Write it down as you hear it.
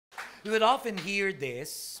We would often hear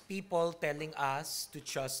this, people telling us to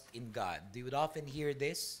trust in God. We would often hear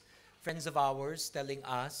this, friends of ours telling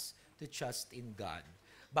us to trust in God.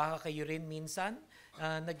 Baka kayo rin minsan,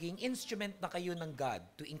 naging instrument na kayo ng God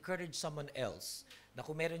to encourage someone else na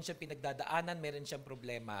kung meron siyang pinagdadaanan, meron siyang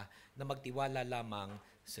problema, na magtiwala lamang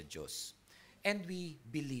sa Diyos. And we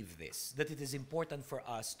believe this, that it is important for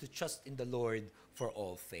us to trust in the Lord for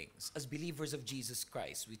all things. As believers of Jesus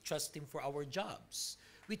Christ, we trust Him for our jobs.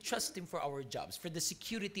 We trust Him for our jobs, for the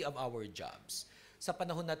security of our jobs. Sa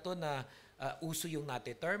panahon na to na uso yung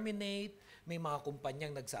nate-terminate, may mga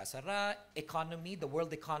kumpanyang nagsasara, economy, the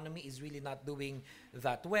world economy is really not doing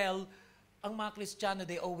that well. Ang mga Kristiyano,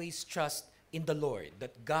 they always trust in the Lord,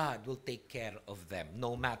 that God will take care of them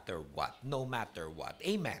no matter what, no matter what.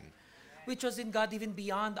 Amen. We trust in God even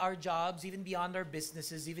beyond our jobs, even beyond our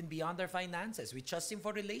businesses, even beyond our finances. We trust Him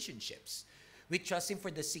for relationships. We trust Him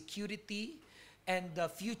for the security and the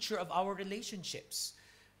future of our relationships.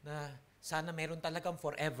 Na sana meron talagang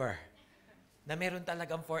forever. Na meron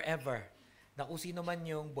talagang forever. Na kung sino man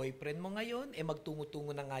yung boyfriend mo ngayon,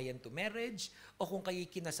 magtungo-tungo na nga yan to marriage, o kung kayo'y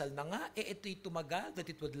kinasal na nga, ito'y tumagal, that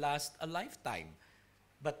it would last a lifetime.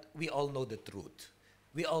 But we all know the truth.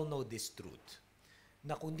 We all know this truth.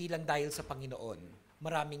 Na kundi lang dahil sa Panginoon,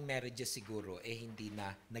 maraming marriages siguro hindi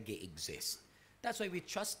na nag-e-exist. That's why we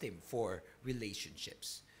trust Him for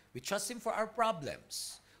relationships. We trust Him for our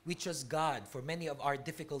problems. We trust God for many of our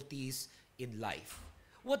difficulties in life.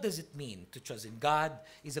 What does it mean to trust in God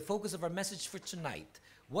is the focus of our message for tonight.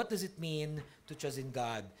 What does it mean to trust in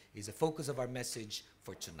God is the focus of our message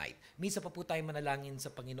for tonight. Misa pa po tayo manalangin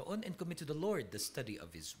sa Panginoon and commit to the Lord the study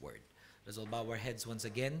of His Word. Let's all bow our heads once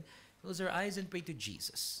again. Close our eyes and pray to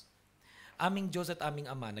Jesus. Aming Diyos at aming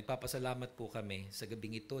Ama, nagpapasalamat po kami sa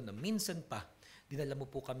gabing ito na minsan pa dinala mo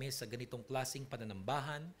po kami sa ganitong klaseng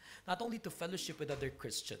pananambahan, not only to fellowship with other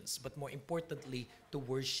Christians, but more importantly, to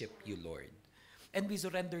worship you, Lord. And we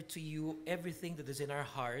surrender to you everything that is in our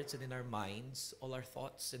hearts and in our minds, all our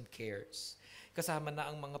thoughts and cares. Kasama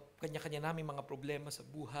na ang mga kanya-kanya naming mga problema sa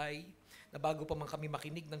buhay, na bago pa man kami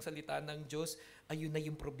makinig ng salita ng Diyos, ayun na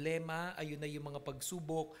yung problema, ayun na yung mga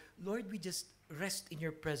pagsubok. Lord, we just rest in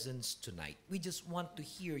your presence tonight. We just want to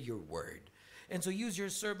hear your word. And so use your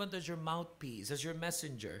servant as your mouthpiece, as your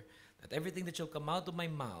messenger, that everything that shall come out of my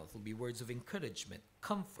mouth will be words of encouragement,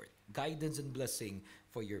 comfort, guidance, and blessing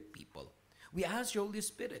for your people. We ask your Holy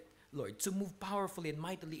Spirit, Lord, to move powerfully and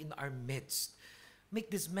mightily in our midst. Make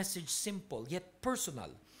this message simple yet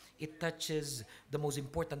personal. It touches the most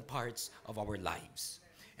important parts of our lives.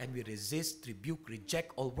 And we resist, rebuke,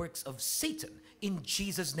 reject all works of Satan in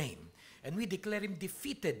Jesus' name. And we declare him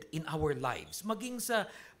defeated in our lives. Maging sa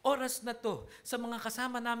oras na to, sa mga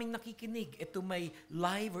kasama naming nakikinig, ito may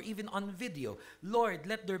live or even on video, Lord,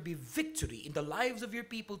 let there be victory in the lives of your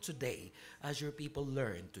people today as your people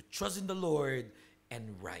learn to trust in the Lord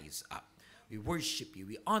and rise up. We worship you,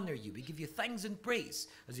 we honor you, we give you thanks and praise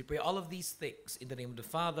as we pray all of these things in the name of the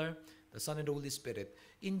Father, the Son, and the Holy Spirit.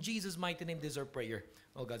 In Jesus' mighty name, this is our prayer.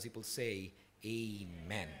 All God's people say,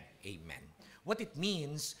 Amen. Amen. What it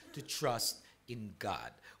means to trust in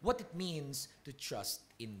God. What it means to trust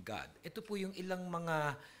in God. Ito po yung ilang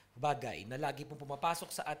mga bagay na lagi pong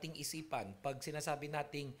pumapasok sa ating isipan pag sinasabi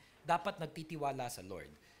nating dapat nagtitiwala sa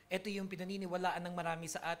Lord. Ito yung pinaniniwalaan ng marami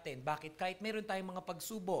sa atin. Bakit? Kahit meron tayong mga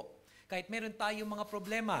pagsubok, kahit meron tayong mga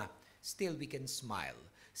problema, still we can smile.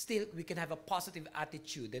 Still, we can have a positive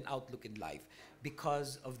attitude and outlook in life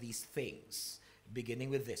because of these things.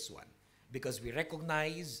 Beginning with this one. Because we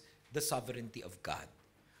recognize the sovereignty of God.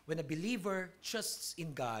 When a believer trusts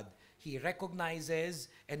in God, he recognizes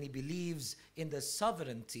and he believes in the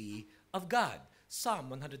sovereignty of God. Psalm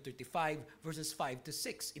 135 verses 5 to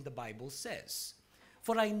 6 in the Bible says,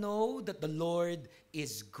 "For I know that the Lord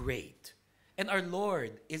is great, and our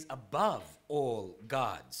Lord is above all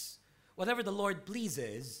gods. Whatever the Lord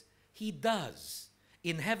pleases, He does,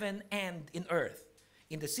 in heaven and in earth,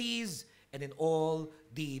 in the seas and in all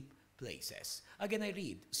deep places." Again, I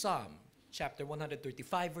read Psalm chapter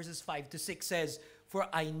 135 verses 5 to 6 says, "For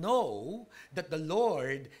I know that the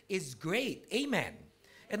Lord is great." Amen.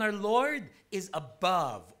 "And our Lord is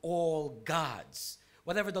above all gods.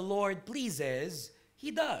 Whatever the Lord pleases, He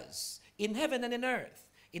does, in heaven and in earth,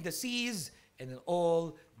 in the seas and in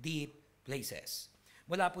all deep places."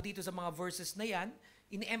 Mula po dito sa mga verses na yan,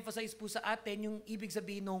 ini-emphasize po sa atin yung ibig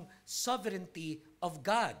sabihin ng sovereignty of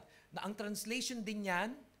God. Na ang translation din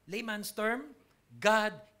yan, layman's term,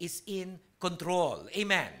 God is in control.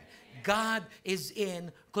 Amen. God is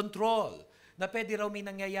in control. Na pwede raw may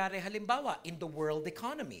nangyayari halimbawa in the world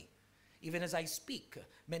economy. Even as I speak,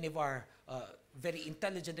 many of our very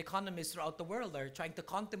intelligent economists throughout the world are trying to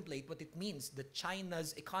contemplate what it means that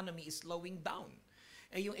China's economy is slowing down.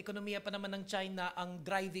 Yung ekonomiya pa naman ng China ang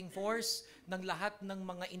driving force ng lahat ng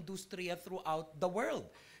mga industriya throughout the world.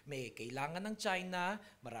 May kailangan ng China,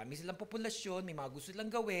 marami silang populasyon, may mga gusto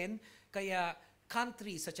silang gawin, kaya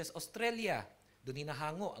countries such as Australia, doon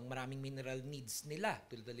hinahango ang maraming mineral needs nila,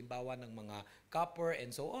 tulad halimbawa ng mga copper and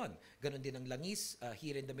so on. Ganon din ang langis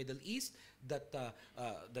here in the Middle East that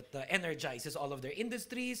energizes all of their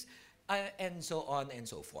industries and so on and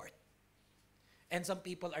so forth. And some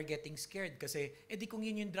people are getting scared kasi, di kung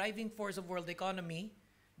yun yung driving force of world economy,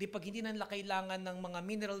 di pag hindi nila kailangan ng mga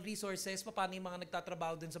mineral resources, paano yung mga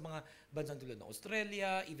nagtatrabaho dun sa mga bansang tulad ng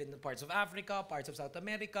Australia, even parts of Africa, parts of South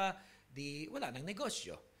America, di wala nang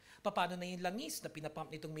negosyo. Paano na yung langis na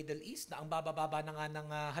pinapump nitong Middle East na ang bababa na nga ng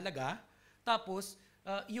halaga, tapos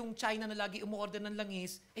yung China na lagi umuorder ng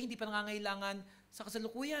langis, hindi pa nangangailangan sa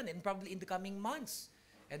kasalukuyan and probably in the coming months.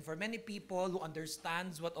 And for many people who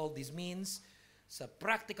understands what all this means, sa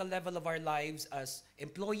practical level of our lives as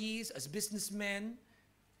employees, as businessmen,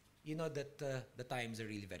 you know that the times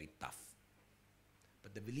are really very tough.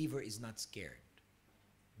 But the believer is not scared.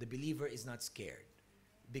 The believer is not scared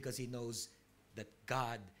because he knows that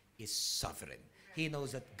God is sovereign. He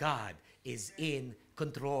knows that God is in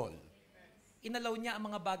control. Inalaw niya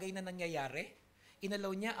ang mga bagay na nangyayari.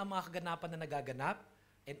 Inalaw niya ang mga kaganapan na nagaganap.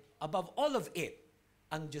 And above all of it,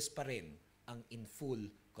 ang Diyos pa rin ang in full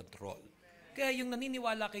control. Kaya yung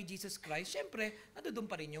naniniwala kay Jesus Christ, syempre, nandoon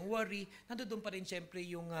pa rin yung worry, nandoon pa rin syempre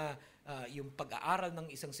yung pag-aaral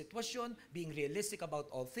ng isang sitwasyon, being realistic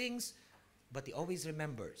about all things, but he always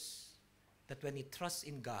remembers that when he trusts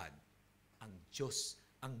in God, ang Diyos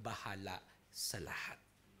ang bahala sa lahat.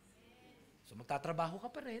 So magtatrabaho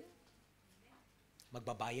ka pa rin,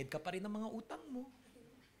 magbabayad ka pa rin ng mga utang mo.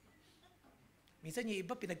 Minsan yung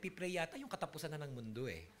iba, pinagpipray yata yung katapusan na ng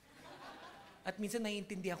mundo eh. At minsan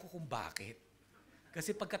naiintindihan ko kung bakit.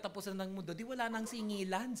 Kasi pagkatapusan ng mundo, di wala nang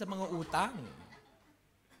singilan sa mga utang.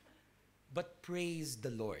 But praise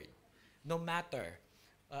the Lord. No matter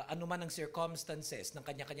ano man ang circumstances ng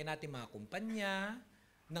kanya-kanya natin mga kumpanya,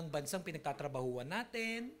 ng bansang pinagtatrabahuan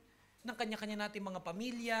natin, ng kanya-kanya natin mga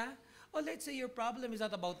pamilya, or let's say your problem is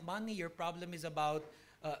not about money, your problem is about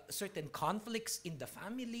certain conflicts in the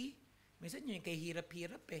family. Minsan yun yung kay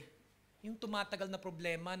hirap-hirap eh. Yung tumatagal na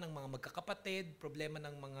problema ng mga magkakapatid, problema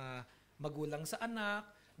ng mga magulang sa anak,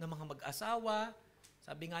 ng mga mag-asawa.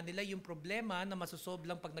 Sabi nga nila, yung problema na masosolve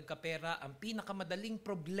lang pag nagkapera, ang pinakamadaling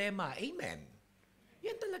problema. Amen.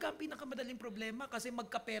 Yan talaga ang pinakamadaling problema kasi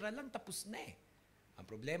magkapera lang, tapos na eh. Ang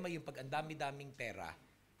problema yung pag ang dami-daming pera,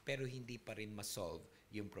 pero hindi pa rin masolve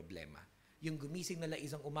yung problema. Yung gumising na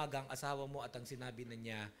isang umaga ang asawa mo at ang sinabi na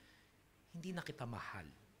niya, hindi na kita mahal.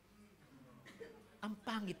 Ang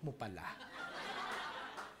pangit mo pala.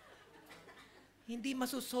 Hindi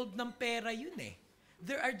masosolve ng pera yun eh.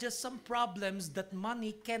 There are just some problems that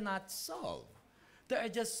money cannot solve. There are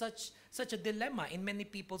just such a dilemma in many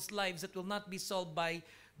people's lives that will not be solved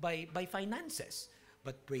by finances.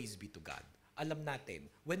 But praise be to God. Alam natin,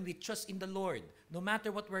 when we trust in the Lord, no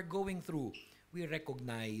matter what we're going through, we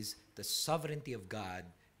recognize the sovereignty of God.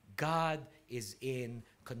 God is in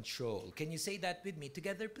control. Can you say that with me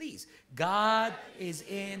together, please? God is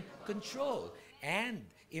in control. And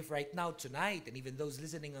if right now, tonight, and even those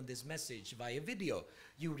listening on this message via video,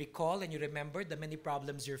 you recall and you remember the many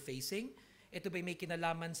problems you're facing, ito ba'y may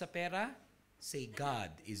kinalaman sa pera? Say,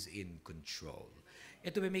 God is in control.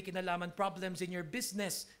 Ito may kinalaman problems in your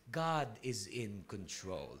business, God is in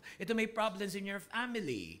control. Ito may problems in your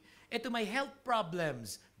family. Ito may health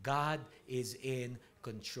problems, God is in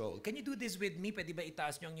control. Can you do this with me? Pwede ba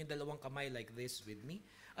itaas nyo ang inyong dalawang kamay like this with me?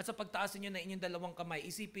 At sa pagtaas nyo na inyong dalawang kamay,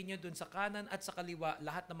 isipin nyo dun sa kanan at sa kaliwa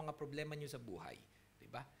lahat ng mga problema nyo sa buhay.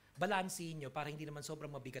 Diba? Balansin nyo para hindi naman sobrang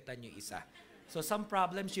mabigatan nyo isa. So some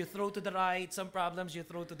problems you throw to the right, some problems you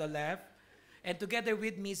throw to the left. And together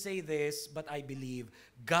with me say this, but I believe,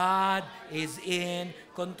 God is in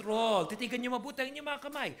control. Titigan nyo mabuti ang inyong mga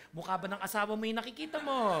kamay. Mukha ba ng asawa mo yung nakikita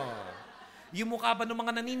mo? Yung mukha ba ng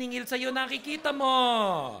mga naniningil sa'yo nakikita mo?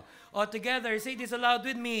 O together, say this aloud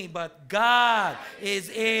with me, but God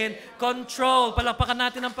is in control. Palakpakan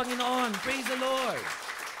natin ang Panginoon. Praise the Lord.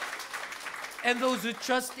 And those who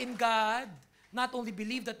trust in God, not only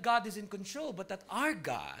believe that God is in control, but that our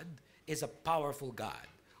God is a powerful God.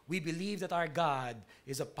 We believe that our God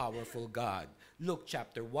is a powerful God. Luke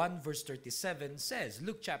chapter 1 verse 37 says,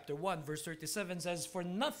 for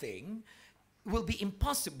nothing will be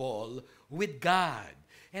impossible with God.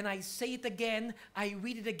 And I say it again, I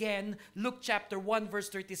read it again. Luke chapter 1 verse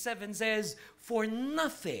 37 says, for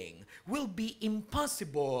nothing will be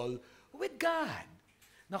impossible with God.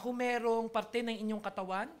 Na kung merong parte ng inyong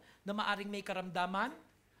katawan na maaring may karamdaman,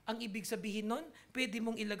 ang ibig sabihin nun, pwede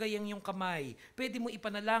mong ilagay ang iyong kamay. Pwede mong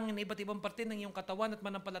ipanalangin na iba't ibang parte ng iyong katawan at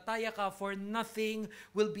manampalataya ka, for nothing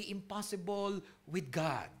will be impossible with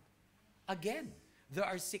God. Again, there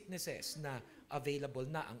are sicknesses na available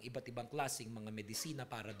na ang iba't ibang klaseng mga medisina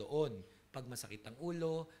para doon. Pag masakit ang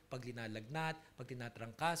ulo, pag linalagnat, pag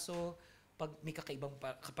tinatrangkaso, pag may kakaibang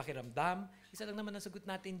pakiramdam, isa lang naman ang sagot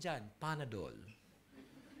natin dyan, Panadol.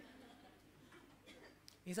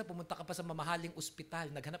 Minsan pumunta ka pa sa mamahaling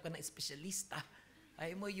ospital, naghanap ka ng espesyalista.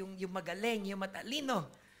 Ay mo yung magaling, yung matalino.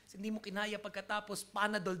 Hindi mo kinaya pagkatapos,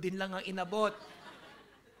 Panadol din lang ang inabot.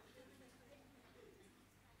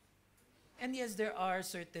 And yes, there are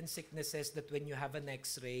certain sicknesses that when you have an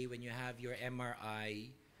X-ray, when you have your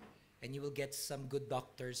MRI, and you will get some good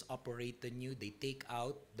doctors operate on you, they take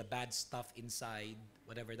out the bad stuff inside,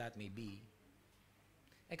 whatever that may be.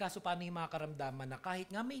 Eh kaso paano yung mga karamdaman na kahit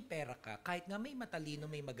nga may pera ka, kahit nga may matalino,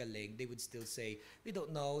 may magaling, they would still say, we don't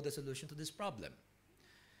know the solution to this problem.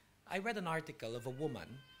 I read an article of a woman,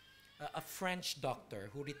 a French doctor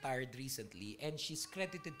who retired recently, and she's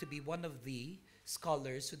credited to be one of the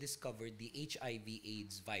scholars who discovered the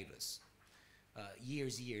HIV/AIDS virus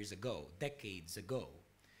years ago, decades ago.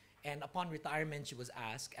 And upon retirement, she was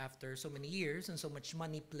asked, after so many years and so much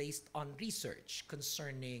money placed on research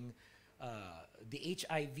concerning the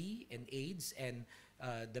HIV and AIDS and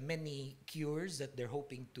the many cures that they're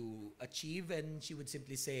hoping to achieve, and she would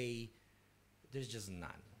simply say, there's just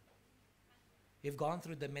none. We've gone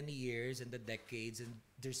through the many years and the decades, and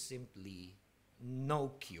there's simply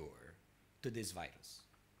no cure to this virus.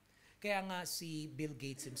 Kaya nga si Bill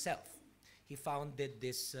Gates himself, he founded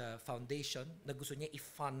this foundation na gusto niya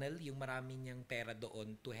i-funnel yung marami niyang pera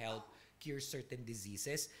doon to help cure certain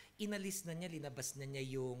diseases. Inalis na niya, linabas na niya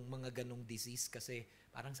yung mga ganong disease kasi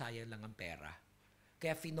parang sayang lang ang pera.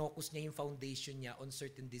 Kaya finocus niya yung foundation niya on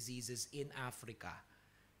certain diseases in Africa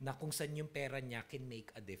na kung saan yung pera niya can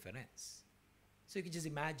make a difference. So you can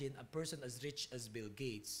just imagine a person as rich as Bill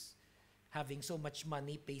Gates having so much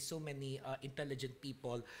money, pay so many intelligent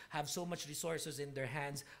people, have so much resources in their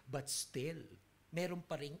hands, but still, meron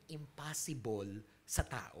pa ring impossible sa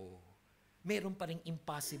tao. Meron pa ring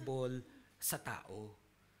impossible sa tao.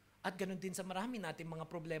 At ganun din sa marami nating mga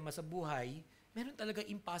problema sa buhay, meron talaga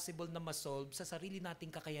impossible na masolve sa sarili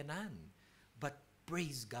nating kakayanan. But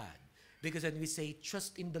praise God. Because when we say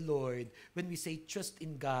trust in the Lord, when we say trust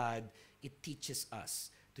in God, it teaches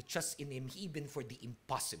us to trust in Him even for the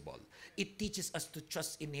impossible. It teaches us to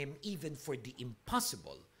trust in Him even for the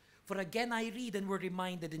impossible. For again, I read and we're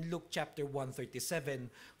reminded in Luke chapter 1:37,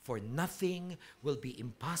 for nothing will be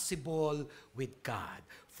impossible with God.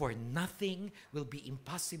 For nothing will be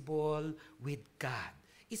impossible with God.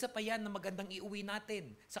 Isa pa yan na magandang iuwi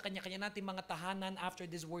natin sa kanya-kanya natin mga tahanan after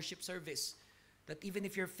this worship service. That even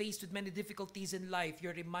if you're faced with many difficulties in life,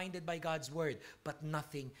 you're reminded by God's word, but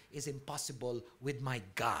nothing is impossible with my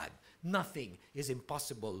God. Nothing is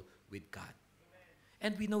impossible with God.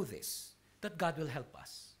 And we know this, that God will help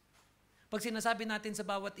us. Pag sinasabi natin sa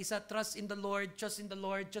bawat isa, trust in the Lord, trust in the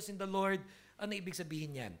Lord, trust in the Lord, ano ibig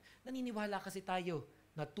sabihin yan? Naniniwala kasi tayo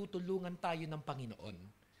na tutulungan tayo ng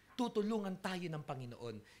Panginoon. Tutulungan tayo ng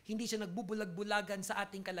Panginoon. Hindi siya nagbubulag-bulagan sa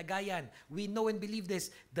ating kalagayan. We know and believe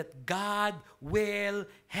this, that God will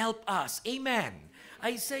help us. Amen.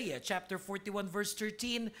 Isaiah chapter 41 verse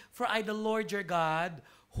 13, for I, the Lord your God,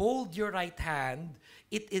 hold your right hand.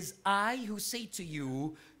 It is I who say to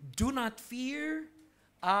you, do not fear,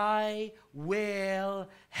 I will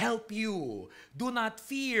help you. Do not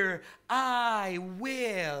fear, I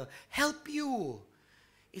will help you.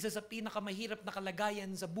 Isa sa pinakamahirap na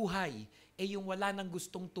kalagayan sa buhay ay yung wala nang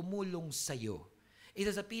gustong tumulong sa'yo.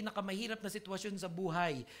 Isa sa pinakamahirap na sitwasyon sa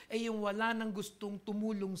buhay ay yung wala nang gustong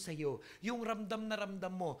tumulong sa'yo. Yung ramdam na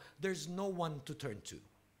ramdam mo, there's no one to turn to.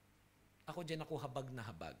 Ako dyan ako habag na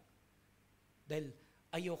habag. Dahil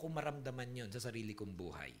ayoko maramdaman yon sa sarili kong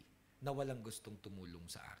buhay na walang gustong tumulong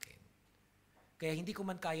sa akin. Kaya hindi ko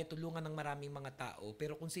man kaya tulungan ng maraming mga tao,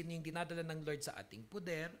 pero kung sino yung dinadala ng Lord sa ating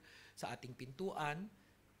puder, sa ating pintuan,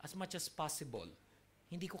 as much as possible,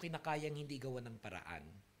 hindi ko kinakayang hindi gawa ng paraan.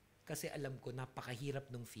 Kasi alam ko, napakahirap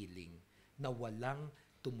ng feeling na walang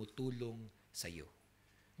tumutulong sa'yo.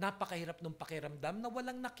 Napakahirap ng pakiramdam na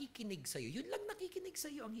walang nakikinig sa'yo. Yun lang nakikinig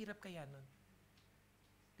sa'yo, ang hirap kaya nun.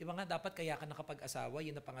 Di ba nga, dapat kaya ka nakapag-asawa,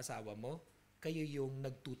 yun na pang-asawa mo, kayo yung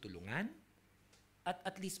nagtutulungan,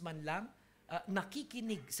 at least man lang,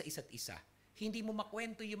 nakikinig sa isa't isa. Hindi mo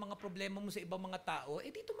makwento yung mga problema mo sa ibang mga tao,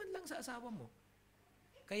 dito man lang sa asawa mo.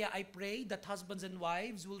 Kaya I pray that husbands and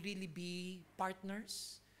wives will really be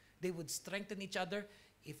partners. They would strengthen each other.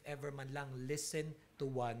 if ever man lang listen to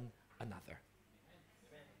one another.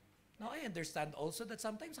 Now, I understand also that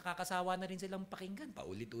sometimes nakakasawa na rin silang pakinggan.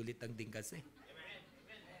 Paulit-ulit ang din kasi.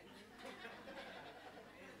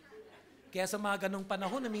 Kaya sa mga ganong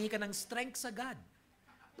panahon, namingi ka ng strength sa God.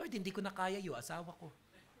 Lord, hindi ko na kaya yung asawa ko.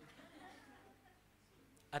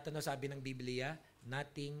 At ano sabi ng Biblia?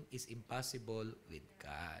 Nothing is impossible with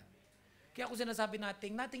God. Kaya kung sinasabi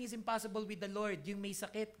natin, nothing is impossible with the Lord. Yung may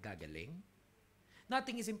sakit, gagaling.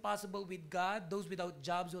 Nothing is impossible with God. Those without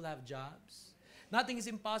jobs will have jobs. Nothing is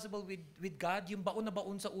impossible with God. Yung baon na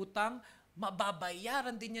baon sa utang,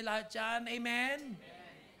 mababayaran din niya lahat yan. Amen?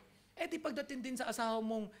 Eh di pagdating din sa asawa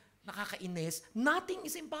mong nakakainis, nothing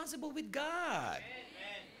is impossible with God.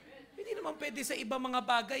 Hindi naman pwede sa ibang mga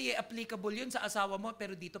bagay, applicable yun sa asawa mo,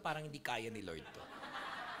 pero dito parang hindi kaya ni Lord to.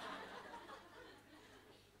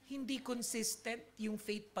 Hindi consistent yung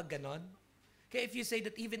faith pag ganon. Kaya if you say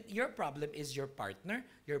that even your problem is your partner,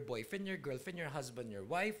 your boyfriend, your girlfriend, your husband, your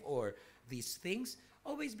wife, or these things,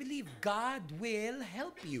 always believe God will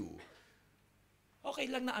help you. Okay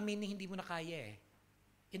lang na aminin hindi mo na kaya eh.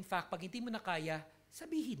 In fact, pag hindi mo na kaya,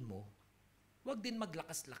 sabihin mo. Huwag din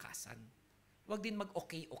maglakas-lakasan. Huwag din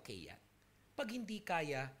mag-okay-okay yan. Pag hindi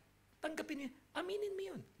kaya, tanggapin mo yun. Aminin mo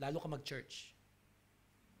yun. Lalo ka mag-church.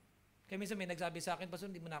 Kaya minsan may nagsabi sa akin, Pastor,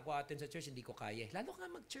 hindi mo na ako attend sa church, hindi ko kaya. Lalo ka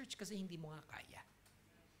mag-church kasi hindi mo nga kaya.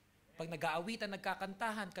 Pag nag-aawitan,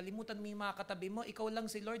 nagkakantahan, kalimutan mo yung mga katabi mo, ikaw lang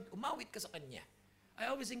si Lord, umawit ka sa Kanya. I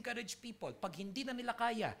always encourage people, pag hindi na nila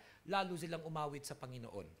kaya, lalo silang umawit sa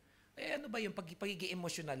Panginoon. Eh ano ba yung pagiging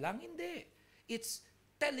emotional lang? Hindi. It's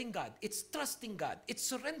telling God, it's trusting God, it's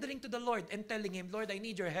surrendering to the Lord and telling Him, Lord, I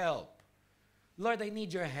need your help. Lord, I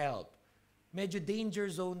need your help. Medyo danger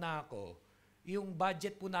zone na ako. Yung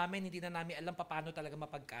budget po namin, hindi na namin alam paano talaga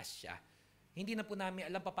mapagkasya. Hindi na po namin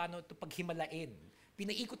alam paano ito paghimalain.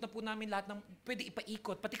 Pinaikot na po namin lahat ng pwede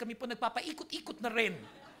ipaikot. Pati kami po nagpapaikot-ikot na rin.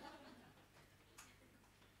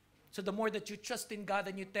 So the more that you trust in God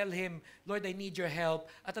and you tell Him, Lord, I need your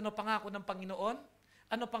help. At ano pangako ng Panginoon?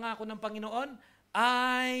 Ano pangako ng Panginoon?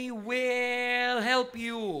 I will help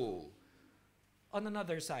you. On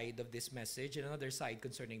another side of this message, and another side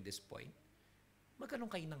concerning this point,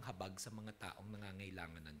 magkaroon kayo ng habag sa mga taong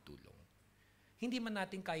nangangailangan ng tulong. Hindi man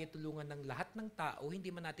natin kaya tulungan ng lahat ng tao,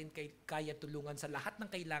 hindi man natin kaya tulungan sa lahat ng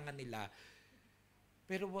kailangan nila,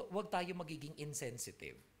 pero wag tayo magiging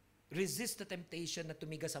insensitive. Resist the temptation na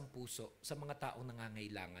tumigas ang puso sa mga taong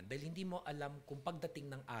nangangailangan dahil hindi mo alam kung pagdating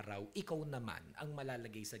ng araw, ikaw naman ang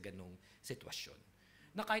malalagay sa ganong sitwasyon.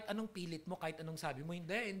 Na kahit anong pilit mo, kahit anong sabi mo,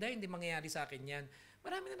 hindi mangyayari sa akin yan.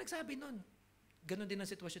 Marami na nagsabi nun. Ganon din ang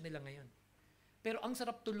sitwasyon nila ngayon. Pero ang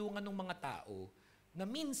sarap tulungan ng mga tao na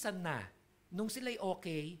minsan na, nung sila'y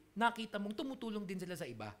okay, nakita mong tumutulong din sila sa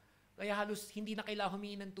iba. Kaya halos hindi na kailangan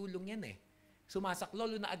humingi ng tulong yan eh.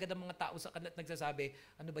 Sumasaklolo na agad ang mga tao sa kanila at nagsasabi,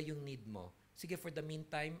 ano ba yung need mo? Sige, for the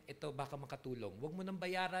meantime, ito baka makatulong. Huwag mo nang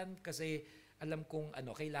bayaran kasi alam kong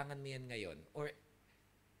kailangan mo yan ngayon. Or,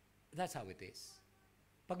 that's how it is.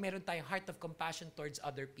 Pag meron tayong heart of compassion towards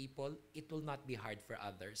other people, it will not be hard for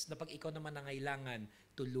others. Na pag ikaw naman nangailangan,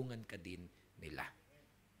 tulungan ka din nila.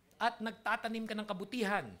 At nagtatanim ka ng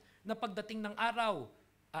kabutihan na pagdating ng araw,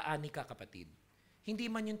 aani ka kapatid. Hindi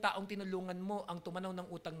man yung taong tinulungan mo ang tumanaw ng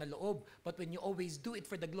utang na loob, but when you always do it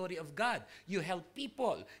for the glory of God, you help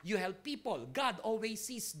people, God always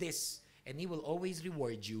sees this. And He will always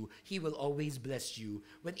reward you. He will always bless you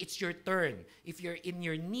when it's your turn. If you're in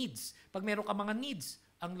your needs, pag meron ka mga needs,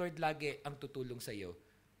 ang Lord lagi ang tutulong sa iyo,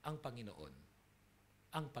 ang Panginoon.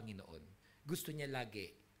 Ang Panginoon. Gusto niya lagi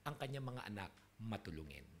ang kanyang mga anak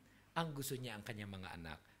matulungin. Ang gusto niya ang kanyang mga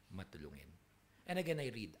anak matulungin. And again, I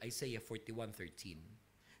read Isaiah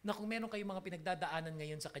 41:13 na kung meron kayong mga pinagdadaanan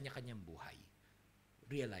ngayon sa kanya-kanyang buhay,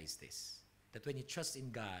 realize this, that when you trust in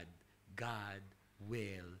God, God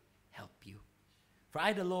will help you. For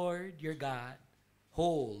I, the Lord, your God,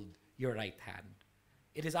 hold your right hand.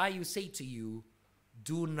 It is I who say to you,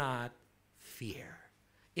 do not fear.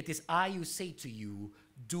 It is I who say to you,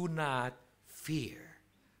 do not fear.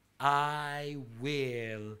 I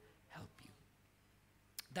will help you.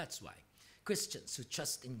 That's why Christians who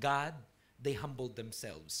trust in God, they humble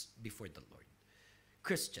themselves before the Lord.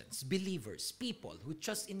 Christians, believers, people who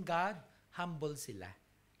trust in God, humble sila.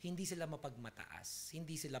 Hindi sila mapagmataas,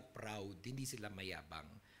 hindi sila proud, hindi sila mayabang.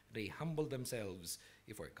 They humble themselves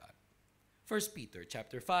before God. 1 Peter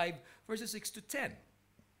chapter 5, verses 6 to 10.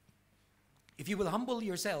 If you will humble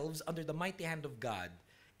yourselves under the mighty hand of God,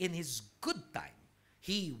 in His good time,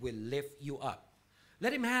 He will lift you up.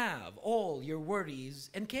 Let Him have all your worries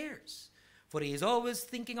and cares, for He is always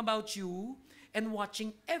thinking about you and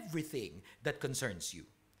watching everything that concerns you.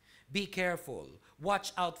 Be careful.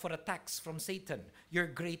 Watch out for attacks from Satan, your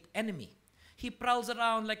great enemy. He prowls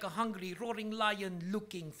around like a hungry, roaring lion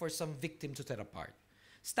looking for some victim to tear apart.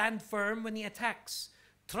 Stand firm when he attacks.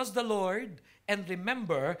 Trust the Lord and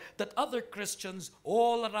remember that other Christians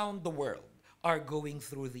all around the world are going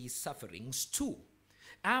through these sufferings too.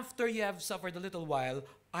 After you have suffered a little while,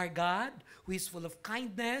 our God, who is full of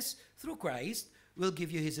kindness through Christ, will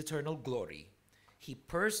give you his eternal glory. He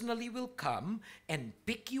personally will come and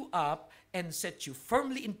pick you up and set you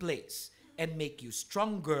firmly in place and make you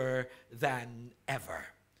stronger than ever.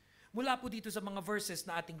 Mula po dito sa mga verses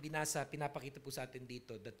na ating binasa, pinapakita po sa atin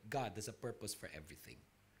dito that God has a purpose for everything.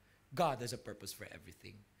 God has a purpose for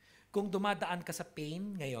everything. Kung dumadaan ka sa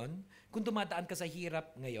pain ngayon, kung dumadaan ka sa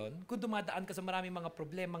hirap ngayon, kung dumadaan ka sa maraming mga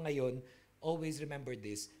problema ngayon, always remember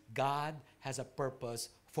this, God has a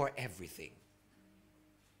purpose for everything.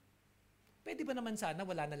 Pwede ba naman sana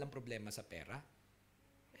wala na lang problema sa pera?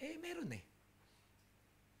 Meron eh.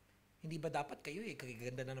 Hindi ba dapat kayo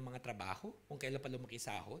kagaganda na ng mga trabaho? Kung kailan pa lumaki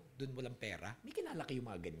sahod, dun walang pera? May kilala kayo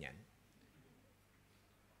mga ganyan.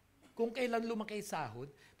 Kung kailan lumaki sahod,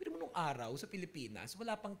 pero nung araw sa Pilipinas,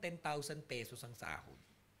 wala pang 10,000 pesos ang sahod.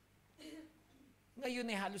 Ngayon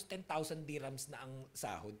halos 10,000 dirhams na ang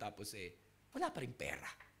sahod, tapos wala pa rin pera.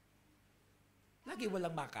 Lagi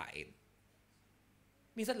walang makain.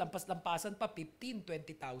 Minsan lampas-lampasan pa 15,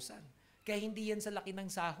 20,000. Kaya hindi yan sa laki ng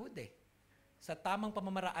sahod Sa tamang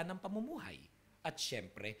pamamaraan ng pamumuhay. At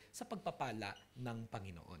syempre, sa pagpapala ng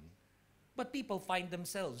Panginoon. But people find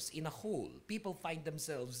themselves in a hole. People find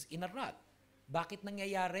themselves in a rut. Bakit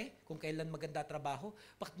nangyayari kung kailan maganda trabaho?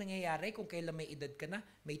 Bakit nangyayari kung kailan may edad ka na?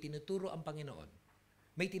 May tinuturo ang Panginoon.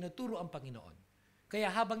 May tinuturo ang Panginoon.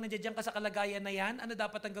 Kaya habang nandiyan ka sa kalagayan na yan, ano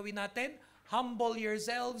dapat ang gawin natin? Humble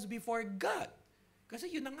yourselves before God. Kasi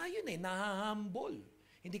yun na nga yun nahahumble.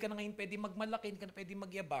 Hindi ka na ngayon pwede magmalaki, hindi ka na pwede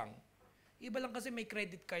magyabang. Iba lang kasi may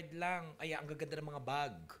credit card lang. Kaya ang gaganda ng mga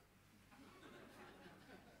bag.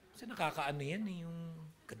 Kasi nakakaano yan yung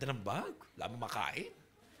ganda ng bag. Wala mo makain.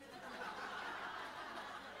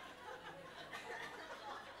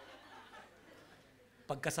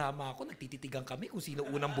 Pagkasama ako, nagtititigan kami kung sino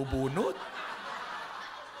unang bubunot.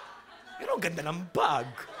 Pero ang ganda ng bag.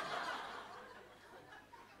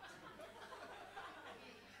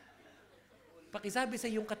 Pakisabi sa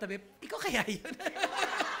iyong katabi, ikaw kaya yun?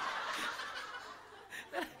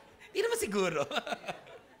 Hindi naman siguro.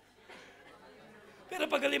 Pero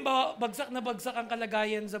pag halimbawa, bagsak na bagsak ang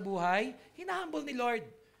kalagayan sa buhay, hinahumble ni Lord.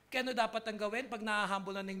 Kaya ano dapat ang gawin? Pag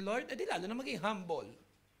nahahumble na ng Lord, edi lalo na maging humble.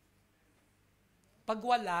 Pag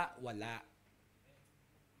wala, wala.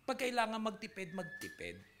 Pag kailangan magtipid,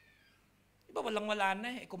 magtipid. Diba walang-wala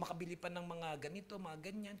na kung makabili pa ng mga ganito, mga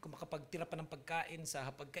ganyan, kung makapagtira pa ng pagkain sa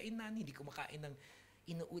hapagkainan, hindi kumakain ng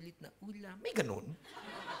inuulit na ulam. May ganun.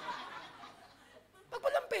 Pag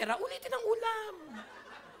walang pera, ulitin ang ulam.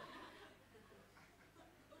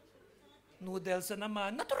 Noodles na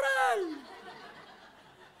naman, natural.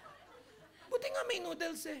 Buti nga may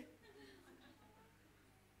noodles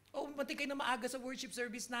pati kayo na maaga sa worship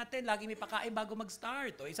service natin, lagi may pakain bago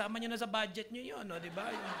mag-start. Isama nyo na sa budget nyo yun, di ba?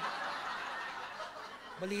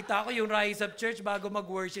 Balita ko yung Rise Up Church bago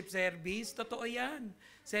mag-worship service. Totoo yan.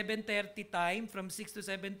 7:30 time, from 6 to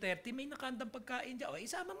 7:30, may nakandang pagkain dyan.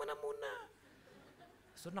 Isama mo na muna.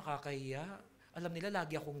 So nakakahiya. Alam nila,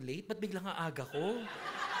 lagi akong late. Ba't biglang ang aga ko?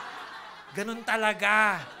 Ganun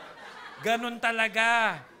talaga. Ganun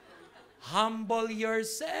talaga. Humble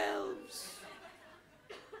yourselves.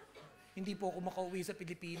 Hindi po ako makauwi sa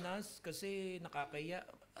Pilipinas kasi nakakahiya.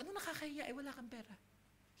 Ano nakakahiya? Wala kang pera.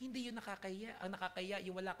 Hindi yun nakakahiya. Ang nakakahiya,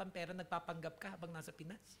 yung wala kang pera, nagpapanggap ka habang nasa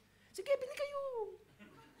Pinas. Sige, bili kayo.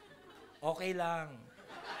 Okay lang.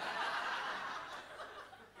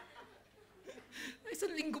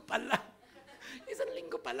 Isang linggo pa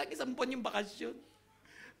lang. Isang buwan yung bakasyon.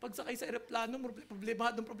 Pagsakay sa aeroplano, problema.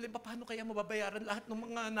 Paano kaya mababayaran lahat ng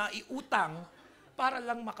mga naiutang para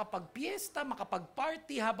lang makapag-fiesta,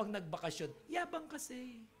 makapag-party habang nagbakasyon? Yabang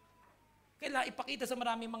kasi. Kailangan ipakita sa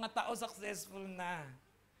maraming mga tao, successful na.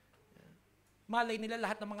 Malay nila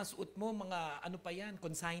lahat ng mga suot mo, mga ano pa yan,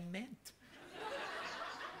 consignment.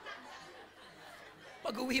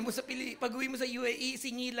 Pag-uwi mo sa UAE,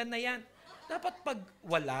 singilan na yan. Dapat pag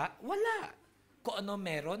wala, wala. Kung ano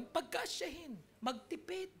meron, pagkasyahin.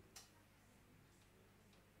 Magtipid.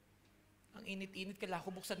 Ang init-init, kailangan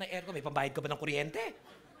ko buksan na aircon. May pambayad ka ba ng kuryente?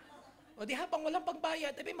 O di habang walang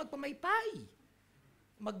pagbayad, magpamaypay.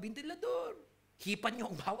 Magbintilador. Hipan nyo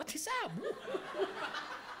ang bawat isa.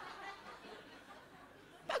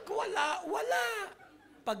 Pag wala, wala.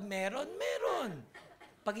 Pag meron, meron.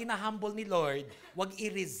 Pag hinahumble ni Lord, huwag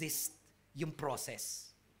i-resist yung process.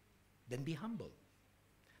 then be humble.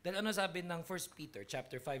 Dahil ano sabi ng 1 Peter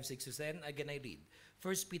chapter 5, 6 to 10? Again, I read.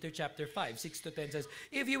 1 Peter chapter 5, 6 to 10 says,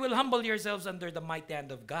 if you will humble yourselves under the mighty hand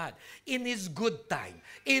of God, in His good time,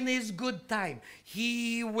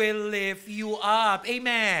 He will lift you up.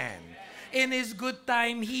 Amen. In His good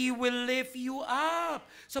time, He will lift you up.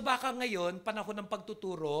 So baka ngayon, panahon ng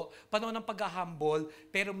pagtuturo, panahon ng pag-humble,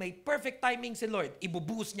 pero may perfect timing si Lord.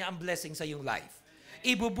 Ibubuhos niya ang blessing sa iyong life.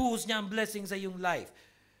 Ibubuhos niya ang blessing sa iyong life.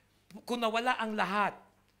 Kung nawala ang lahat,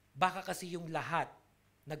 baka kasi yung lahat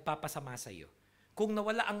nagpapasama sa iyo. Kung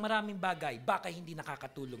nawala ang maraming bagay, baka hindi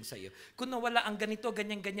nakakatulong sa iyo. Kung nawala ang ganito,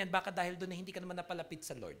 ganyan, baka dahil doon na hindi ka naman napalapit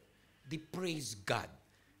sa Lord. Di praise God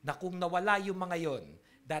na kung nawala yung mga yon,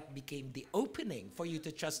 that became the opening for you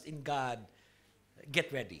to trust in God.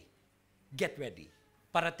 Get ready. Get ready.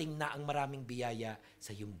 Parating na ang maraming biyaya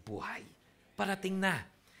sa iyong buhay. Parating na.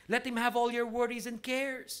 Let Him have all your worries and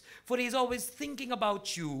cares, for He is always thinking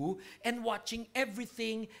about you and watching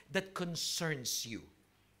everything that concerns you.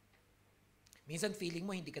 Minsan feeling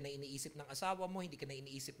mo, hindi ka na iniisip ng asawa mo, hindi ka na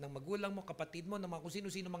iniisip ng magulang mo, kapatid mo, ng mga kung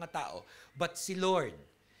sino-sino mga tao. But si Lord,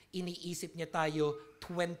 iniisip niya tayo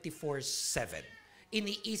 24/7.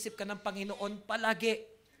 Iniisip ka ng Panginoon palagi.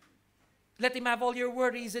 Let Him have all your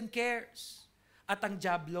worries and cares. At ang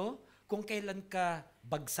dyablo, kung kailan ka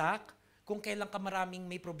bagsak, kung kailan ka maraming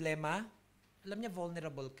may problema, alam niya,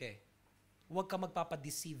 vulnerable ka. Huwag ka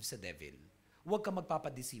magpapadeceive sa devil. Huwag ka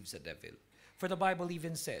magpapadeceive sa devil. For the Bible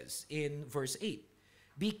even says in verse 8,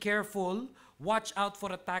 be careful, watch out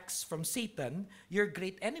for attacks from Satan, your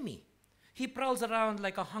great enemy. He prowls around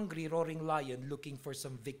like a hungry, roaring lion looking for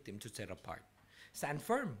some victim to tear apart. Stand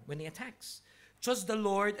firm when he attacks. Trust the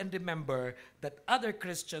Lord and remember that other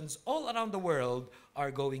Christians all around the world are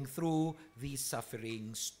going through these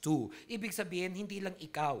sufferings too. Ibig sabihin, hindi lang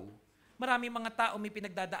ikaw. Maraming mga tao may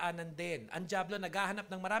pinagdadaanan din. Ang dyablo naghahanap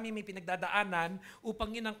ng maraming may pinagdadaanan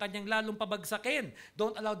upang yun ang kanyang lalong pabagsakin.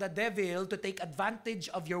 Don't allow the devil to take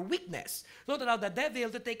advantage of your weakness. Don't allow the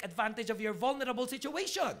devil to take advantage of your vulnerable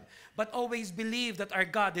situation. But always believe that our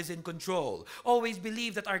God is in control. Always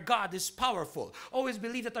believe that our God is powerful. Always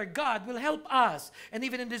believe that our God will help us. And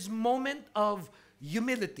even in this moment of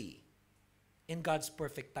humility, in God's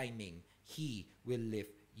perfect timing, He will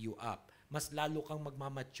lift you up. Mas lalo kang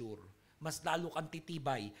magmamature. Mas lalo kang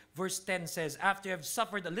titibay. Verse 10 says, after you have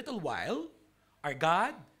suffered a little while, our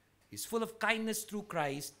God is full of kindness through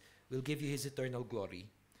Christ, will give you His eternal glory.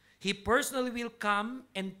 He personally will come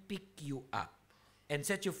and pick you up and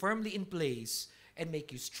set you firmly in place and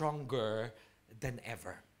make you stronger than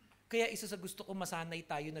ever. Kaya isa sa gusto ko masanay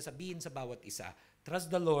tayo na sabihin sa bawat isa,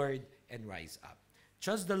 trust the Lord and rise up.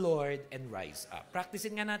 Trust the Lord and rise up.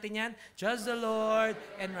 Practicein nga natin yan. Trust the Lord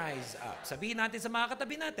and rise up. Sabihin natin sa mga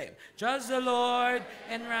katabi natin, trust the Lord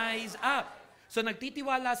and rise up. So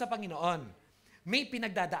nagtitiwala sa Panginoon. May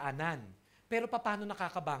pinagdadaanan. Pero paano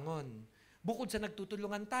nakakabangon? Bukod sa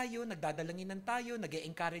nagtutulungan tayo, nagdadalanginan tayo,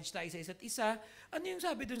 nag-encourage tayo sa isa't isa, ano yung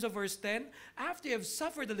sabi dun sa verse 10? After you have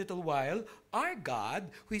suffered a little while, our God,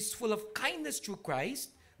 who is full of kindness through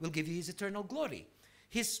Christ, will give you His eternal glory.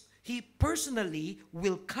 He personally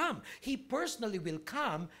will come. He personally will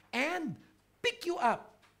come and pick you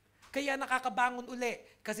up. Kaya nakakabangon uli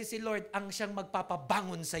kasi si Lord ang siyang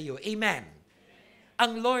magpapabangon sa iyo. Amen.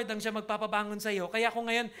 Ang Lord ang siyang magpapabangon sa iyo. Kaya kung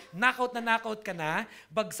ngayon knockout ka na,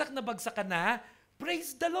 bagsak ka na,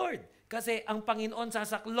 praise the Lord. Kasi ang Panginoon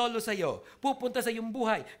sasaklolo sa iyo, pupunta sa iyong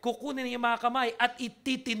buhay, kukunin niya yung mga kamay at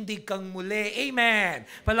ititindig kang muli. Amen.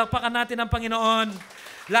 Palakpakan natin ang Panginoon.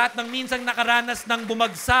 Lahat ng minsang nakaranas ng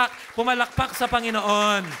bumagsak, pumalakpak sa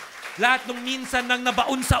Panginoon. Lahat ng minsan ng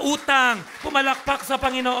nabaon sa utang, pumalakpak sa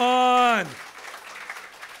Panginoon.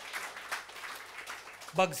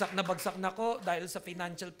 Bagsak na ako dahil sa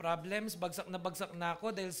financial problems, bagsak na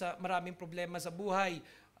ako dahil sa maraming problema sa buhay.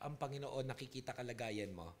 Ang Panginoon nakikita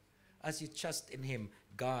kalagayan mo. As you trust in Him,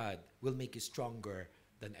 God will make you stronger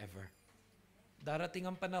than ever. Darating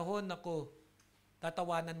ang panahon,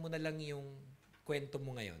 tatawanan mo na lang yung kwento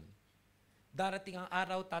mo ngayon. Darating ang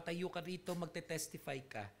araw, tatayo ka rito, magte-testify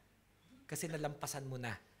ka. Kasi nalampasan mo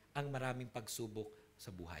na ang maraming pagsubok sa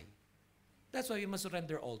buhay. That's why we must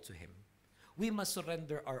surrender all to Him. We must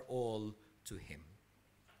surrender our all to Him.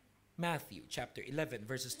 Matthew chapter 11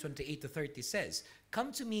 verses 28 to 30 says, come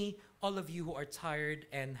to me, all of you who are tired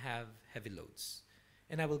and have heavy loads,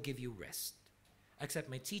 and I will give you rest. Accept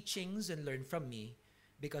my teachings and learn from me,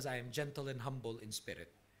 because I am gentle and humble in spirit,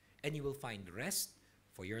 and you will find rest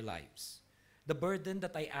for your lives. The burden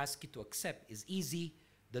that I ask you to accept is easy.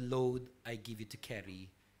 The load I give you to carry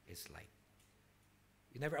is light.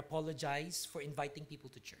 You never apologize for inviting people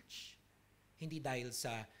to church. Hindi dahil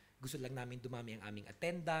sa gusto lang namin dumami ang aming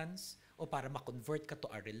attendance, o para ma-convert ka to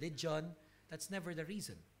our religion. That's never the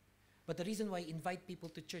reason. But the reason why I invite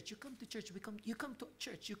people to church, you come to church, you come to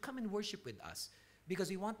church, you come and worship with us.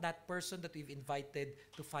 Because we want that person that we've invited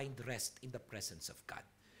to find rest in the presence of God.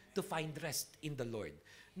 To find rest in the Lord.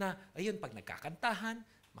 Na, ayun, pag nagkakantahan,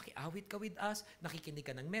 makiawit ka with us, nakikinig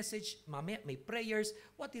ka ng message, mamaya may prayers.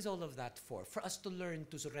 What is all of that for? For us to learn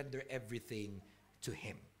to surrender everything to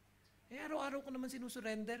Him. Araw-araw ko naman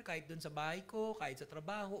sinusurrender, kahit dun sa bahay ko, kahit sa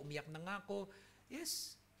trabaho, umiyak na nga ako.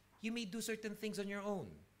 Yes, you may do certain things on your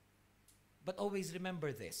own. But always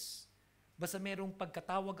remember this. Basta merong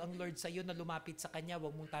pagkatawag ang Lord sa iyo na lumapit sa Kanya,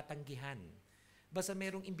 huwag mong tatanggihan. Basta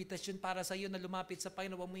merong imbitasyon para sa iyo na lumapit sa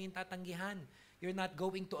Panginoon, huwag mong tatanggihan. You're not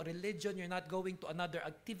going to a religion, you're not going to another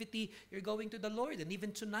activity, you're going to the Lord. And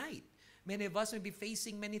even tonight, many of us may be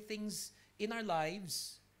facing many things in our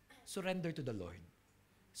lives. Surrender to the Lord.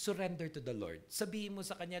 Surrender to the Lord. Sabihin mo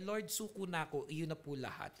sa Kanya, Lord, suko na ako, iyon na po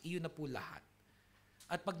lahat, iyon na po lahat.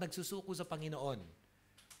 At pag nagsusuko sa Panginoon,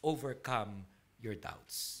 overcome your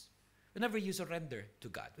doubts. Whenever you surrender to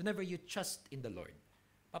God, whenever you trust in the Lord,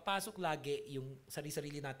 papasok lagi yung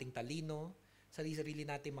sarili-sarili nating talino, sarili-sarili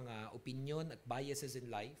nating mga opinion at biases in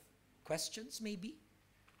life, questions maybe.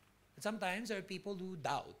 And sometimes there are people who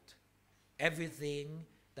doubt everything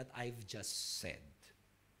that I've just said.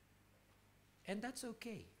 And that's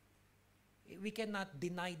okay. We cannot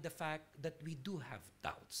deny the fact that we do have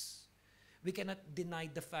doubts. We cannot deny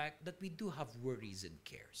the fact that we do have worries and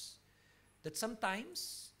cares. That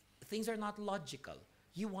sometimes things are not logical.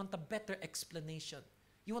 You want a better explanation.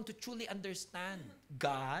 You want to truly understand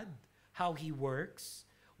God, how He works,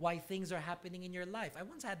 why things are happening in your life. I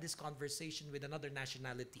once had this conversation with another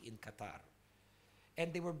nationality in Qatar.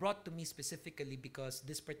 And they were brought to me specifically because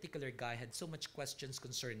this particular guy had so much questions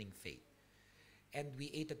concerning faith. And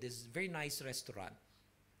we ate at this very nice restaurant.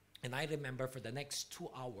 And I remember for the next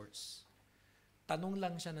 2 hours, tanong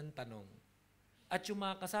lang siya ng tanong. At yung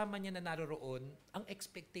mga kasama niya na naroroon, ang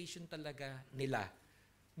expectation talaga nila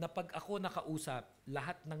na pag ako nakausap,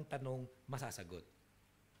 lahat ng tanong masasagot.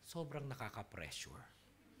 Sobrang nakaka-pressure.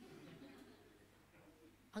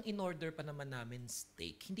 Ang in-order pa naman namin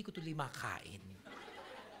steak, hindi ko tuloy makain.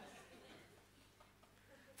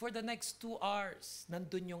 For the next 2 hours,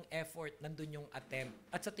 nandun yung effort, nandun yung attempt.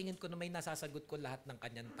 At sa tingin ko na may nasasagot ko lahat ng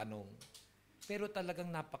kanyang tanong. Pero talagang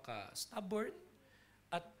napaka-stubborn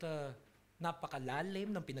at napakalalim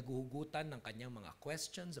ng pinaguhugutan ng kanyang mga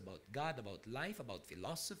questions about God, about life, about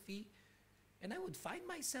philosophy. And I would find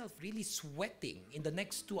myself really sweating in the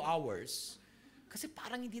next 2 hours kasi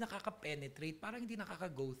parang hindi nakaka-penetrate, parang hindi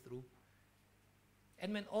nakaka-go through.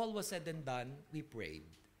 And when all was said and done, we prayed.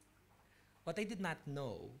 What I did not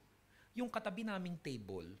know, yung katabi naming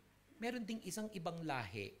table, meron ding isang ibang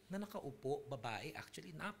lahi na nakaupo, babae,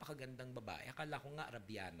 actually napakagandang babae. Akala ko nga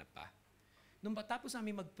Arabiana pa. Nung tapos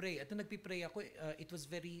namin mag-pray, at nung nagpipray ako, it was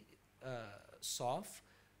very soft.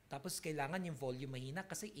 Tapos kailangan yung volume mahina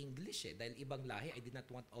kasi English dahil ibang lahi, I did not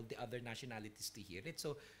want all the other nationalities to hear it.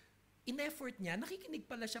 So, in-effort niya, nakikinig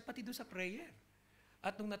pala siya pati doon sa prayer.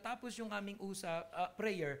 At nung natapos yung aming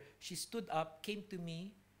prayer, she stood up, came to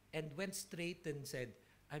me, and went straight and said,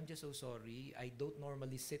 I'm just so sorry, I don't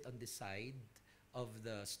normally sit on this side of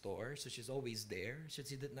the store, so she's always there. She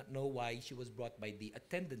did not know why she was brought by the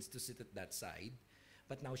attendants to sit at that side,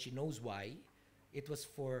 but now she knows why. It was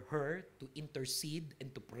for her to intercede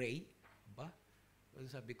and to pray. Ba?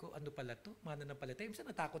 Sabi ko, ano pala to? Mananampalataya.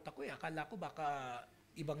 Minsan natakot ako Akala ko baka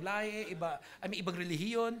ibang lahi, ibang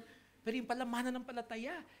relihiyon. Pero yung pala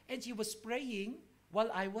mananampalataya. And she was praying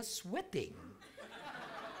while I was sweating.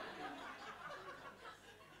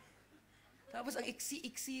 Tapos ang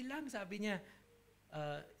iksi-iksi lang, sabi niya,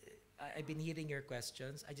 I've been hearing your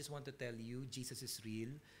questions. I just want to tell you, Jesus is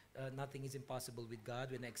real. Nothing is impossible with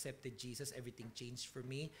God. When I accepted Jesus, everything changed for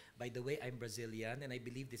me. By the way, I'm Brazilian, and I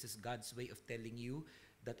believe this is God's way of telling you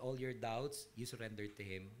that all your doubts, you surrender to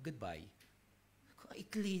Him. Goodbye.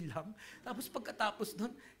 Ikli lang. Tapos pagkatapos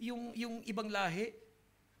nun, yung ibang lahi,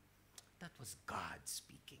 that was God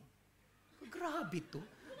speaking. Grabe to.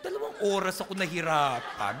 2 oras ako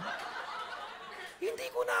nahirapan. Hindi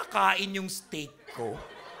ko nakain yung steak ko.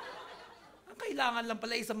 Ang kailangan lang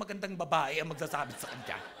pala isang magandang babae ang magsasabi sa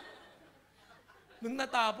kanya. Nung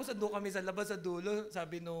natapos, ando kami sa labas sa dulo,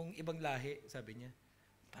 sabi nung ibang lahi, sabi niya,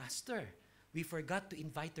 Pastor, we forgot to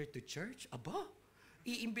invite her to church. Aba,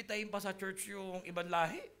 iimbitahin pa sa church yung ibang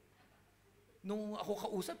lahi. Nung ako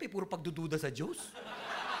kausap, puro pagdududa sa Diyos.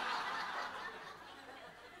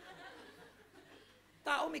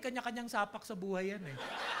 Tao, may kanya-kanyang sapak sa buhay yan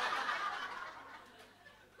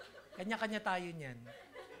Kanya-kanya tayo niyan.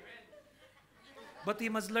 But we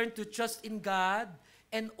must learn to trust in God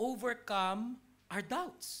and overcome our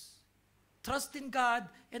doubts. Trust in God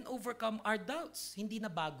and overcome our doubts. Hindi na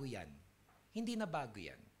bago yan. Hindi na bago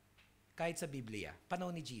yan. Kahit sa Biblia,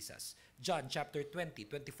 panahon ni Jesus. John chapter 20,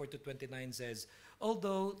 24 to 29 says,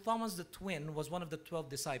 although Thomas the twin was one of the 12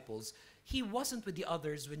 disciples, he wasn't with the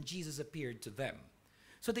others when Jesus appeared to them.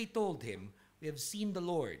 So they told him, we have seen the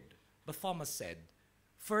Lord. But Thomas said,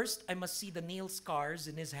 first I must see the nail scars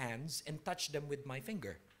in his hands and touch them with my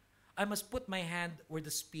finger. I must put my hand where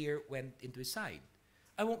the spear went into his side.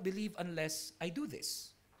 I won't believe unless I do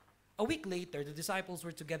this. A week later, the disciples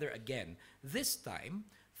were together again. This time,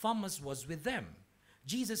 Thomas was with them.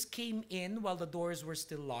 Jesus came in while the doors were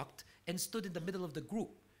still locked and stood in the middle of the group.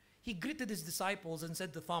 He greeted his disciples and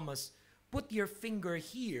said to Thomas, put your finger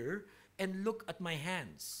here and look at my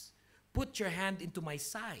hands. Put your hand into my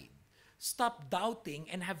side. Stop doubting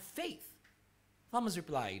and have faith. Thomas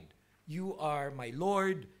replied, you are my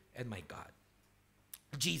Lord and my God.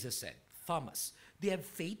 Jesus said, Thomas, do you have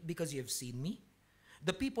faith because you have seen me?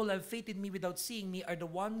 The people who have faith in me without seeing me are the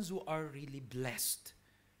ones who are really blessed.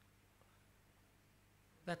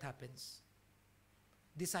 That happens.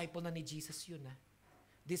 Disciple na ni Jesus yun.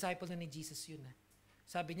 Disciple na ni Jesus yun.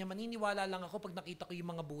 Sabi niya, maniniwala lang ako pag nakita ko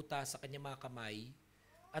yung mga butas sa kanyang mga kamay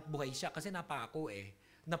at buhay siya. Kasi napako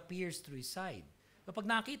na-pierce through his side. Kapag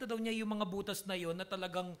nakita daw niya yung mga butas na yun na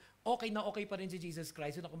talagang okay na okay pa rin si Jesus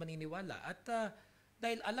Christ, yun ako maniniwala. At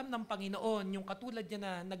dahil alam ng Panginoon, yung katulad niya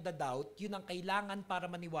na nagda-doubt, yun ang kailangan para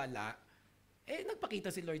maniwala,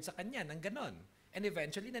 nagpakita si Lord sa kanya ng ganon. And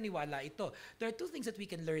eventually, naniwala ito. There are two things that we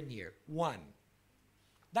can learn here. One,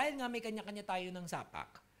 dahil nga may kanya-kanya tayo ng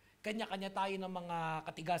sapak, kanya-kanya tayo ng mga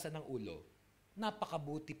katigasan ng ulo,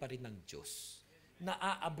 napakabuti pa rin ng Diyos.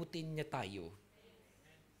 Naaabutin niya tayo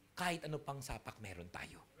kahit ano pang sapak meron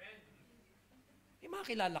tayo. May mga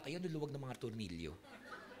kilala kayo, luluwag ng mga tornilyo.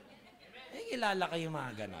 May kilala kayo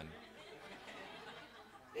mga ganon.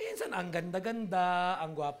 Minsan, ang ganda-ganda,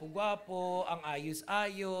 ang gwapo-gwapo, ang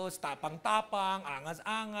ayos-ayos, tapang-tapang,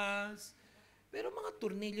 angas-angas. Pero mga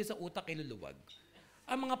tornilyo sa utak ay luluwag.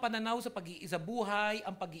 Ang mga pananaw sa pag-iisa buhay,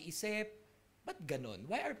 ang pag-iisip, ba't ganon?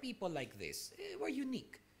 Why are people like this? We're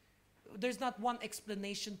unique. There's not one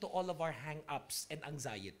explanation to all of our hang-ups and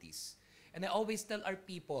anxieties. And I always tell our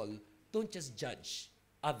people, don't just judge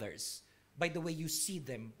others by the way you see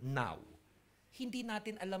them now. Hindi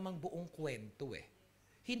natin alam ang buong kwento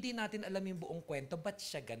Hindi natin alam yung buong kwento. Ba't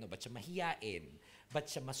siya gano'n? Ba't siya mahiyain? Ba't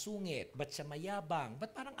siya masungit? Ba't siya mayabang?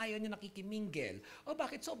 Ba't parang ayaw niya nakikimingle? O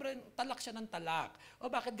bakit sobrang talak siya ng talak? O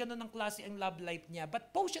bakit gano'n ang klase ang love life niya?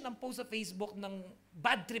 Ba't post siya ng post sa Facebook ng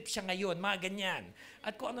bad trip siya ngayon? Mga ganyan.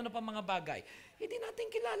 At kung ano na pa mga bagay. Hindi natin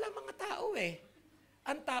kilala mga tao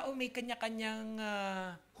Ang tao may kanya-kanyang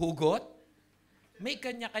hugot. May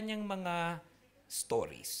kanya-kanyang mga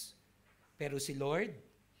stories. Pero si Lord,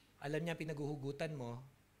 alam niya pinaghuhugutan mo.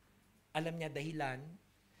 Alam niya dahilan.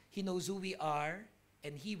 He knows who we are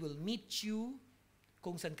and He will meet you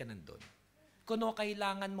kung saan ka nandun. Kung ano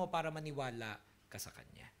kailangan mo para maniwala ka sa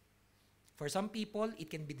Kanya. For some people, it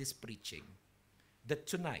can be this preaching. That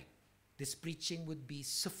tonight, this preaching would be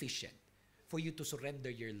sufficient for you to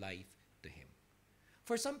surrender your life to Him.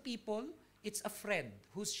 For some people, it's a friend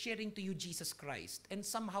who's sharing to you Jesus Christ and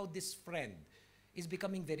somehow this friend is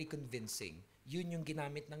becoming very convincing. Yun yung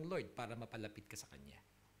ginamit ng Lord para mapalapit ka sa Kanya.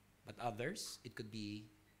 But others, it could be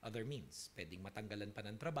other means. Pwedeng matanggalan pa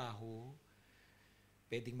ng trabaho,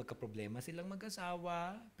 pwedeng magkaproblema silang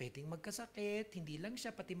mag-asawa, pwedeng magkasakit, hindi lang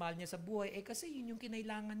siya, pati mahal niya sa buhay, kasi yun yung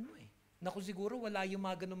kinailangan mo Naku siguro wala yung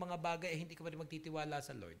mga ganung mga bagay, hindi ka pa rin magtitiwala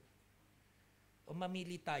sa Lord. O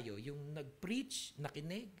mamili tayo, yung nag-preach,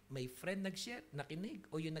 nakinig, may friend nag-share, nakinig,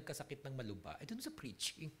 o yung nagkasakit ng maluba. Ito sa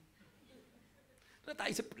preaching. Doon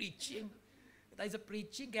tayo sa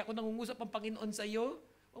preaching. Kaya kung nangungusap ang Panginoon sa iyo,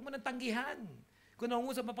 huwag mo nang tanggihan. Kung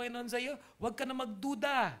nangungusap ang Panginoon sa iyo, huwag ka na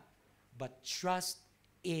magduda. But trust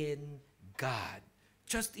in God.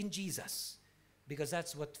 Trust in Jesus. Because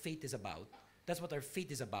that's what faith is about. That's what our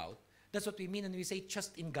faith is about. That's what we mean when we say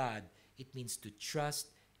trust in God. It means to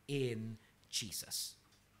trust in Jesus.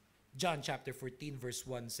 John chapter 14 verse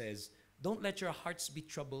 1 says, don't let your hearts be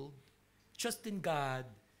troubled. Trust in God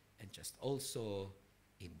and trust also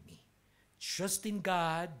in me. Trust in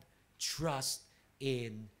God, trust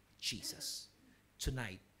in Jesus.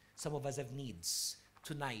 Tonight, some of us have needs.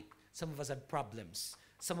 Tonight, some of us have problems.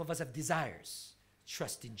 Some of us have desires.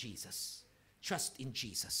 Trust in Jesus. Trust in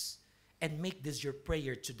Jesus. And make this your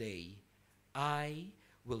prayer today. I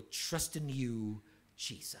will trust in you,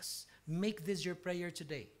 Jesus. Make this your prayer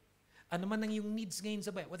today. Ano man ang iyong needs ngayon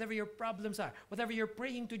sa buhay, whatever your problems are, whatever you're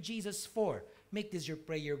praying to Jesus for, make this your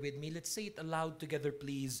prayer with me. Let's say it aloud together,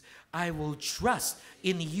 please. I will trust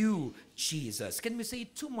in you, Jesus. Can we say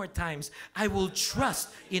it 2 more times? I will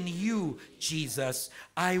trust in you, Jesus.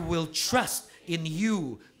 I will trust in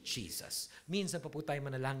you, Jesus. Minsan pa po tayo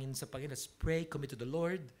manalangin sa Panginoon. Let's pray, commit to the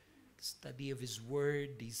Lord, study of His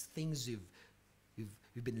Word, these things we've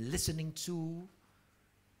been listening to.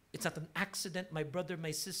 It's not an accident, my brother,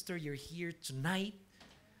 my sister, you're here tonight,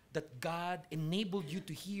 that God enabled you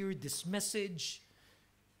to hear this message.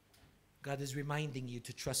 God is reminding you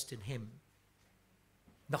to trust in Him.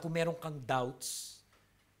 Na kung meron kang doubts,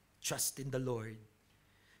 trust in the Lord.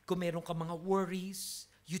 Kung meron kang mga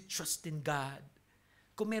worries, you trust in God.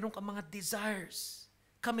 Kung meron kang mga desires,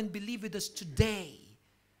 come and believe with us today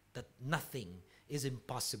that nothing is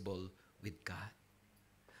impossible with God.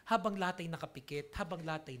 Habang lahat ay nakapikit, habang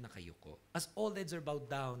lahat ay nakayuko, as all heads are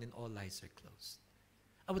bowed down and all eyes are closed,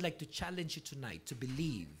 I would like to challenge you tonight to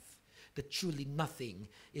believe that truly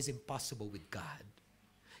nothing is impossible with God.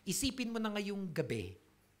 Isipin mo na ngayong gabi,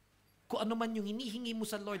 kung ano man yung hinihingi mo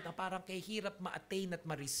sa Lord na parang kay hirap ma-attain at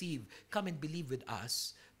ma-receive, come and believe with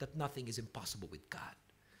us that nothing is impossible with God.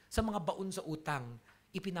 Sa mga baon sa utang,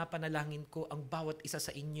 ipinapanalangin ko ang bawat isa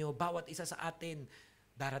sa inyo, bawat isa sa atin,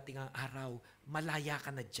 darating ang araw, malaya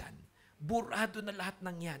ka na dyan. Burado na lahat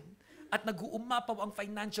ng yan. At nag-uumapaw ang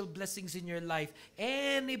financial blessings in your life.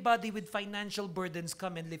 Anybody with financial burdens,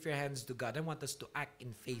 come and lift your hands to God. I want us to act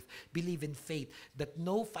in faith, believe in faith, that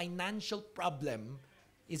no financial problem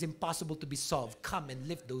is impossible to be solved. Come and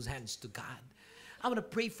lift those hands to God. I want to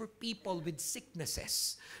pray for people with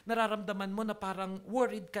sicknesses. Nararamdaman mo na parang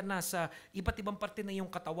worried ka na sa iba't ibang parte na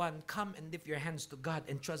iyong katawan. Come and lift your hands to God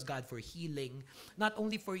and trust God for healing. Not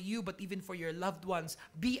only for you, but even for your loved ones.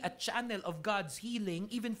 Be a channel of God's healing,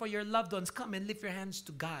 even for your loved ones. Come and lift your hands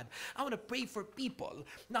to God. I want to pray for people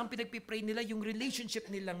na ang pinagpipray nila, yung relationship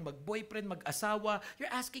nilang mag-boyfriend, mag-asawa.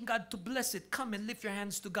 You're asking God to bless it. Come and lift your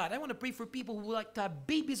hands to God. I want to pray for people who would like to have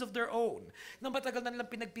babies of their own. Na matagal na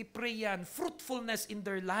nilang pinagpipray yan. Fruitfulness in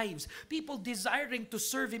their lives. People desiring to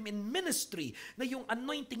serve Him in ministry. Na yung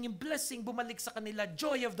anointing, yung blessing bumalik sa kanila.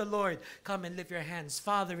 Joy of the Lord. Come and lift your hands.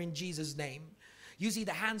 Father, in Jesus' name, you see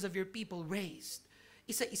the hands of your people raised.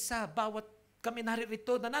 Isa-isa, bawat kami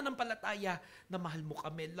naririto, nananampalataya na mahal mo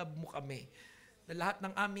kami, love mo kami. Na lahat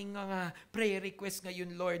ng aming prayer request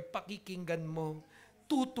ngayon, Lord, pakikinggan mo,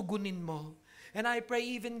 tutugunin mo. And I pray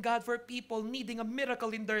even, God, for people needing a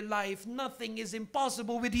miracle in their life. Nothing is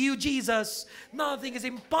impossible with you, Jesus. Nothing is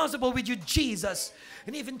impossible with you, Jesus.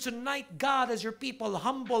 And even tonight, God, as your people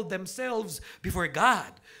humble themselves before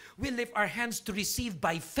God, we lift our hands to receive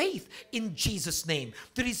by faith in Jesus' name.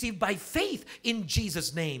 To receive by faith in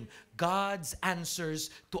Jesus' name God's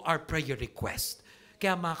answers to our prayer request.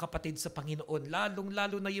 Kaya mga kapatid sa Panginoon,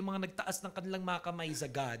 lalong-lalo na yung mga nagtaas ng kanilang mga kamay sa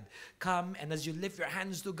God, come and as you lift your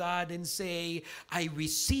hands to God and say, I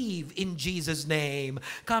receive in Jesus' name.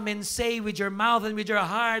 Come and say with your mouth and with your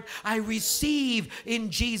heart, I receive in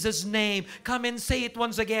Jesus' name. Come and say it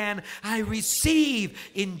once again, I receive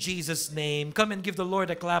in Jesus' name. Come and give the Lord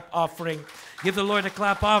a clap offering. Give the Lord a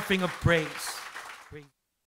clap offering of praise.